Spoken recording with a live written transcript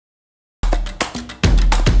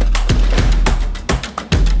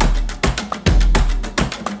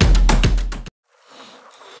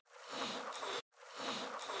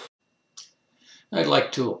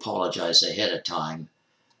like to apologize ahead of time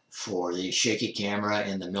for the shaky camera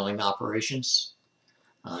in the milling operations.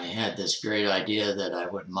 I had this great idea that I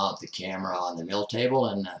would mount the camera on the mill table,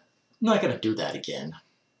 and I'm not going to do that again.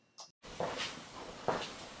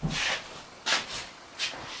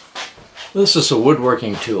 This is a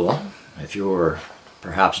woodworking tool. If you were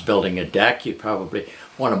perhaps building a deck, you probably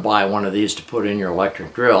want to buy one of these to put in your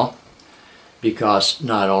electric drill, because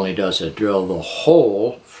not only does it drill the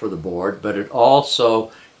hole for the board, but it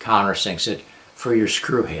also countersinks it for your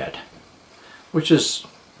screw head, which is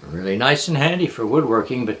really nice and handy for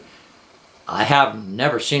woodworking. But I have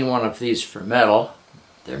never seen one of these for metal.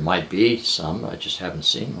 There might be some, I just haven't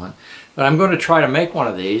seen one. But I'm going to try to make one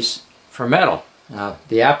of these for metal. Now,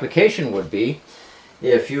 the application would be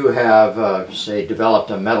if you have, say, developed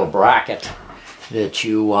a metal bracket that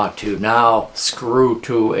you want to now screw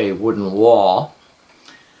to a wooden wall,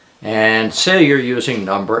 and say you're using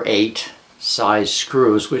number 8 size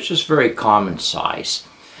screws, which is very common size.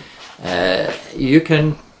 You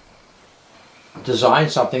can design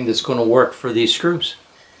something that's going to work for these screws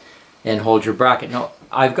and hold your bracket. Now,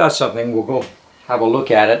 I've got something, we'll go have a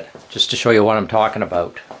look at it just to show you what I'm talking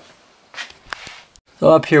about. So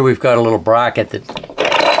up here we've got a little bracket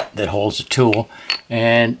that holds the tool,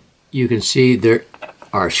 and you can see there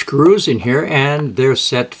are screws in here and they're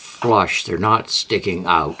set flush. They're not sticking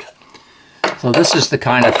out. So this is the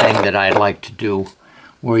kind of thing that I'd like to do,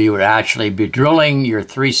 where you would actually be drilling your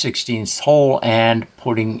 3/16 hole and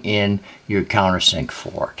putting in your countersink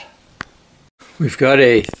for it. We've got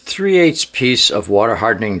a 3/8 piece of water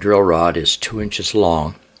hardening drill rod, is 2 inches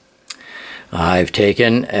long. I've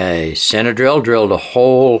taken a center drill, drilled a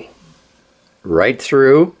hole right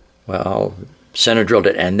through, well, center drilled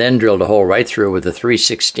it and then drilled a hole right through with a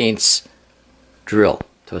 3/16 drill,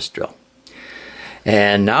 twist drill.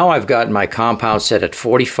 And now I've got my compound set at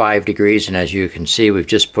 45 degrees, and as you can see, we've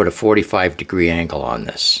just put a 45-degree angle on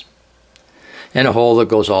this. And a hole that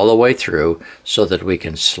goes all the way through so that we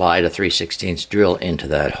can slide a 3/16 drill into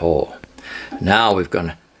that hole. Now we're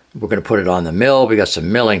going to put it on the mill. We've got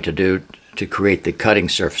some milling to do to create the cutting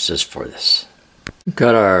surfaces for this. We've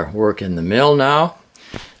got our work in the mill now.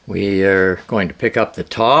 We are going to pick up the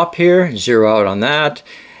top here, zero out on that,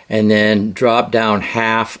 and then drop down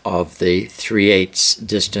half of the 3/8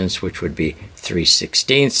 distance, which would be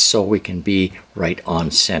 3/16, so we can be right on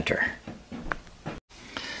center.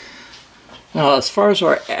 Now, as far as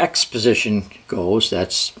our X position goes,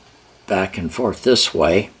 that's back and forth this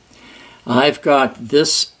way, I've got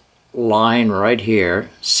this line right here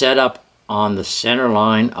set up on the center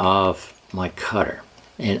line of my cutter,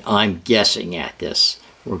 and I'm guessing at this.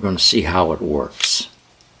 We're going to see how it works.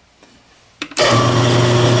 It's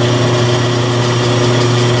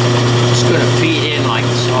going to feed in like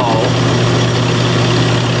so.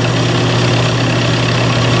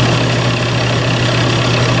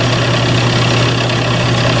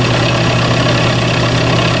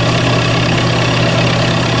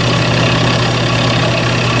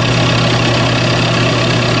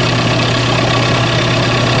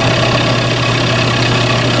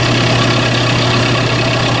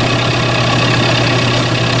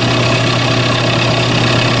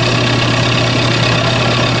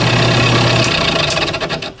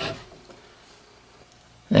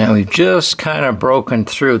 Now we've just kind of broken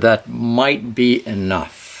through. That might be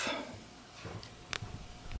enough.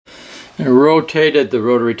 I rotated the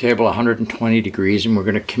rotary table 120 degrees, and we're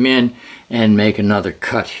going to come in and make another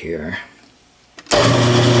cut here.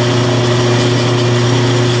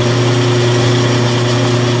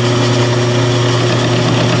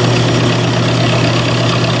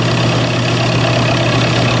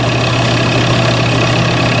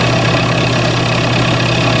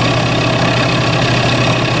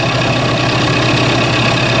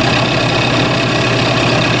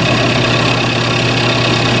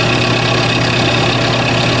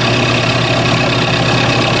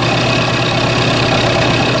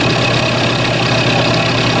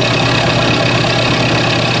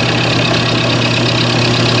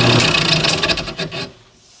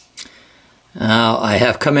 Now I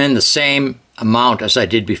have come in the same amount as I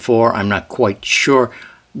did before. I'm not quite sure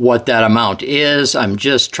what that amount is. I'm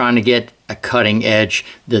just trying to get a cutting edge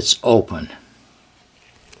that's open.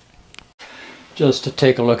 Just to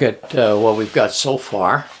take a look at what we've got so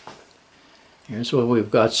far. Here's what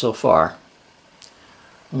we've got so far.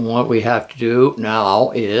 And what we have to do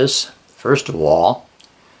now is, first of all,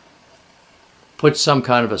 put some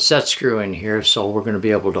kind of a set screw in here, so we're going to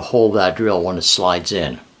be able to hold that drill when it slides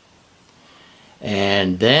in.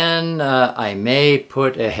 And then I may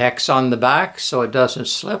put a hex on the back so it doesn't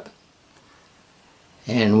slip.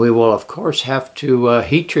 And we will of course have to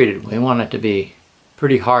heat treat it. We want it to be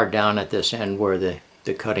pretty hard down at this end where the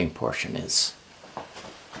cutting portion is.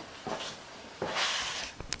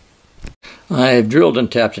 I've drilled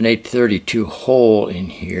and tapped an 832 hole in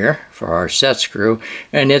here for our set screw,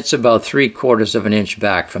 and it's about 3/4 of an inch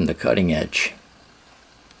back from the cutting edge.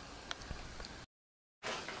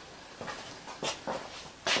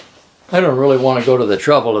 I don't really want to go to the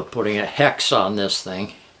trouble of putting a hex on this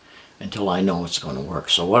thing until I know it's going to work.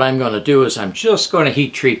 So what I'm going to do is I'm just going to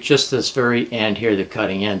heat treat just this very end here, the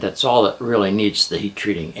cutting end. That's all that really needs the heat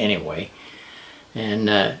treating anyway.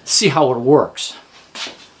 And see how it works.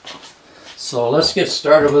 So let's get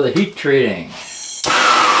started with the heat treating.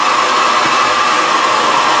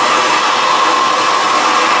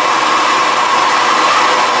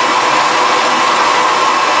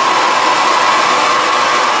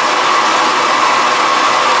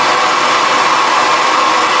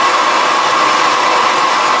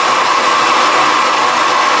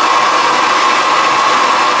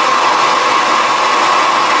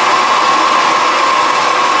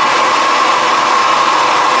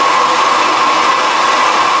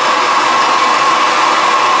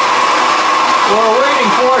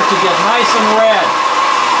 To get nice and red.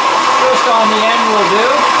 Just on the end will do.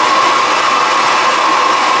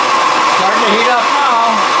 Starting to heat up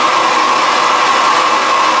now.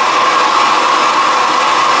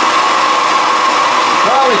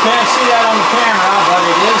 Probably can't see that on the camera, but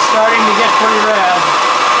it is starting to get pretty red.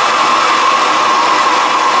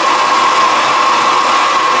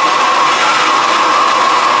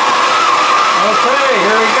 Okay,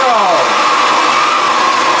 here we go.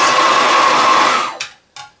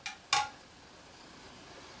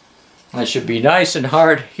 That should be nice and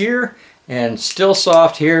hard here and still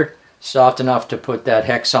soft here, soft enough to put that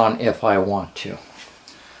hex on if I want to.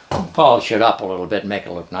 I'll polish it up a little bit and make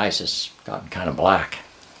it look nice. It's gotten kind of black.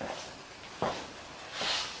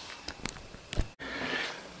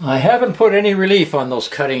 I haven't put any relief on those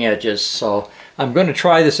cutting edges, so I'm going to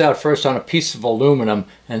try this out first on a piece of aluminum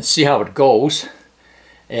and see how it goes.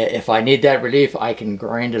 If I need that relief, I can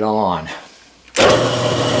grind it on.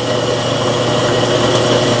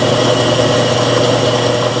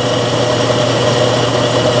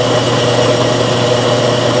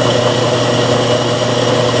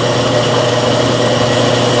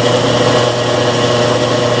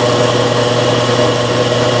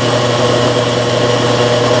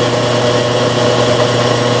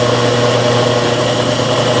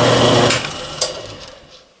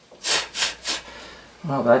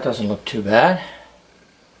 Well, that doesn't look too bad.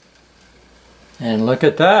 And look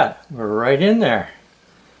at that, we're right in there.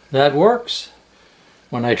 That works.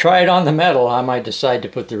 When I try it on the metal, I might decide to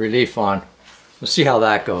put the relief on. We'll see how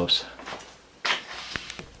that goes.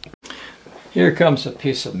 Here comes a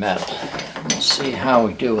piece of metal. We'll see how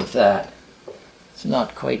we do with that. It's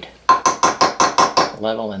not quite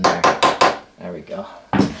level in there. There we go.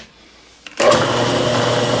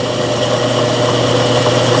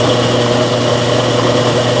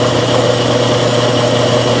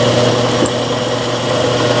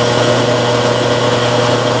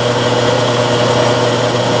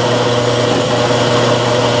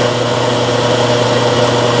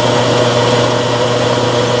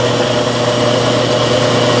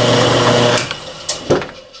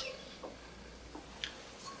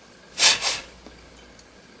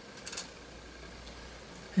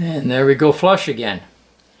 And there we go, flush again.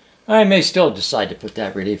 I may still decide to put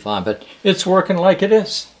that relief on, but it's working like it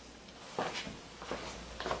is.